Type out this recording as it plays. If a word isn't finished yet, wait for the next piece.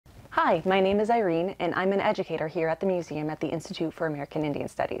Hi, my name is Irene, and I'm an educator here at the museum at the Institute for American Indian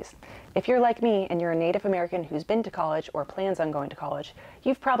Studies. If you're like me and you're a Native American who's been to college or plans on going to college,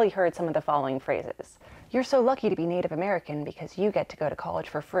 you've probably heard some of the following phrases. You're so lucky to be Native American because you get to go to college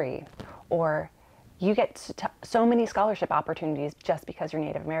for free. Or, you get so many scholarship opportunities just because you're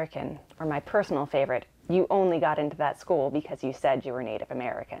Native American. Or my personal favorite, you only got into that school because you said you were Native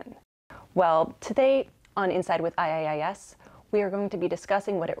American. Well, today on Inside with IAIS, we are going to be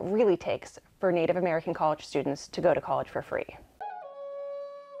discussing what it really takes for Native American college students to go to college for free.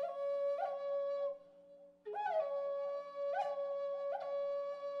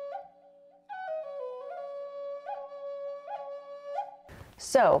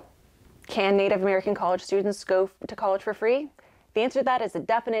 So, can Native American college students go to college for free? The answer to that is a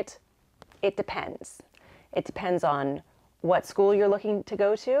definite, it depends. It depends on what school you're looking to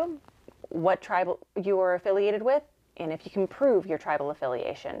go to, what tribe you are affiliated with, and if you can prove your tribal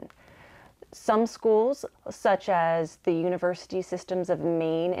affiliation. Some schools, such as the university systems of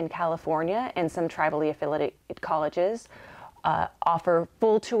Maine and California and some tribally affiliated colleges, offer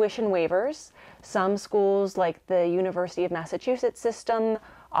full tuition waivers. Some schools, like the University of Massachusetts system,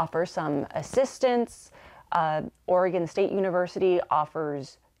 offer some assistance. Oregon State University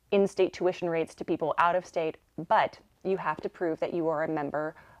offers in-state tuition rates to people out of state, but you have to prove that you are a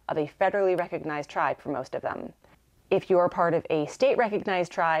member of a federally recognized tribe for most of them. If you are part of a state-recognized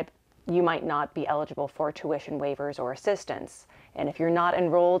tribe, you might not be eligible for tuition waivers or assistance. And if you're not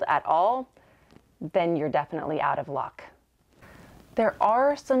enrolled at all, then you're definitely out of luck. There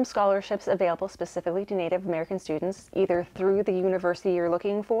are some scholarships available specifically to Native American students, either through the university you're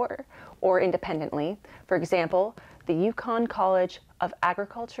looking for or independently. For example, the Yukon College of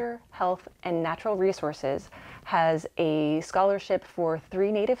Agriculture, Health, and Natural Resources has a scholarship for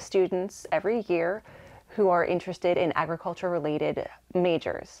 3 Native students every year who are interested in agriculture-related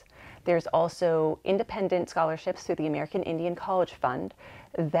majors. There's also independent scholarships through the American Indian College Fund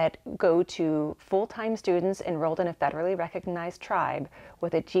that go to full-time students enrolled in a federally recognized tribe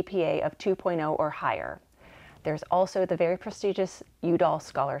with a GPA of 2.0 or higher. There's also the very prestigious Udall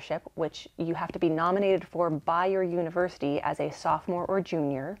Scholarship, which you have to be nominated for by your university as a sophomore or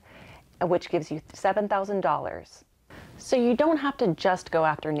junior, which gives you $7,000. So you don't have to just go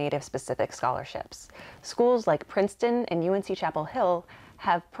after Native-specific scholarships. Schools like Princeton and UNC Chapel Hill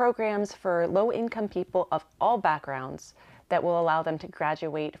have programs for low-income people of all backgrounds that will allow them to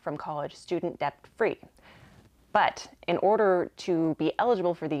graduate from college student debt-free. But in order to be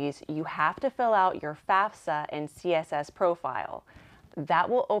eligible for these, you have to fill out your FAFSA and CSS profile. That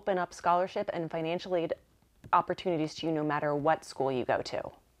will open up scholarship and financial aid opportunities to you no matter what school you go to.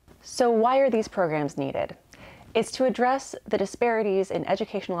 So why are these programs needed? It's to address the disparities in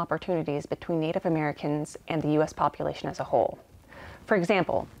educational opportunities between Native Americans and the U.S. population as a whole. For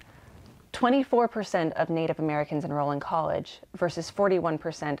example, 24% of Native Americans enroll in college versus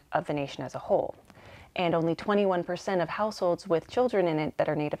 41% of the nation as a whole. And only 21% of households with children in it that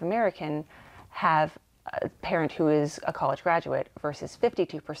are Native American have a parent who is a college graduate versus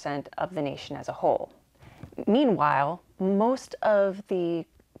 52% of the nation as a whole. Meanwhile, most of the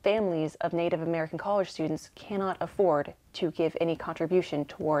families of Native American college students cannot afford to give any contribution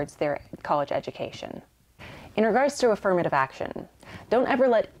towards their college education. In regards to affirmative action, don't ever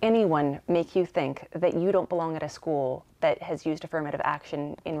let anyone make you think that you don't belong at a school that has used affirmative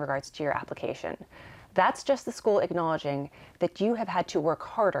action in regards to your application. That's just the school acknowledging that you have had to work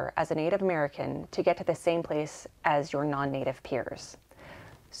harder as a Native American to get to the same place as your non-Native peers.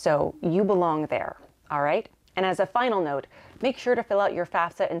 So you belong there, all right? And as a final note, make sure to fill out your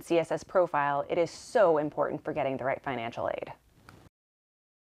FAFSA and CSS profile. It is so important for getting the right financial aid.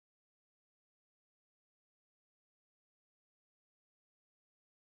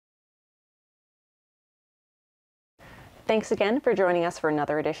 Thanks again for joining us for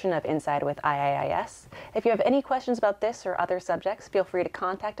another edition of Inside with IAIS. If you have any questions about this or other subjects, feel free to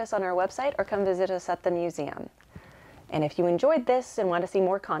contact us on our website or come visit us at the museum. And if you enjoyed this and want to see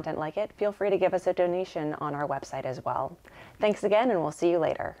more content like it, feel free to give us a donation on our website as well. Thanks again, and we'll see you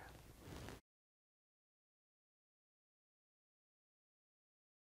later.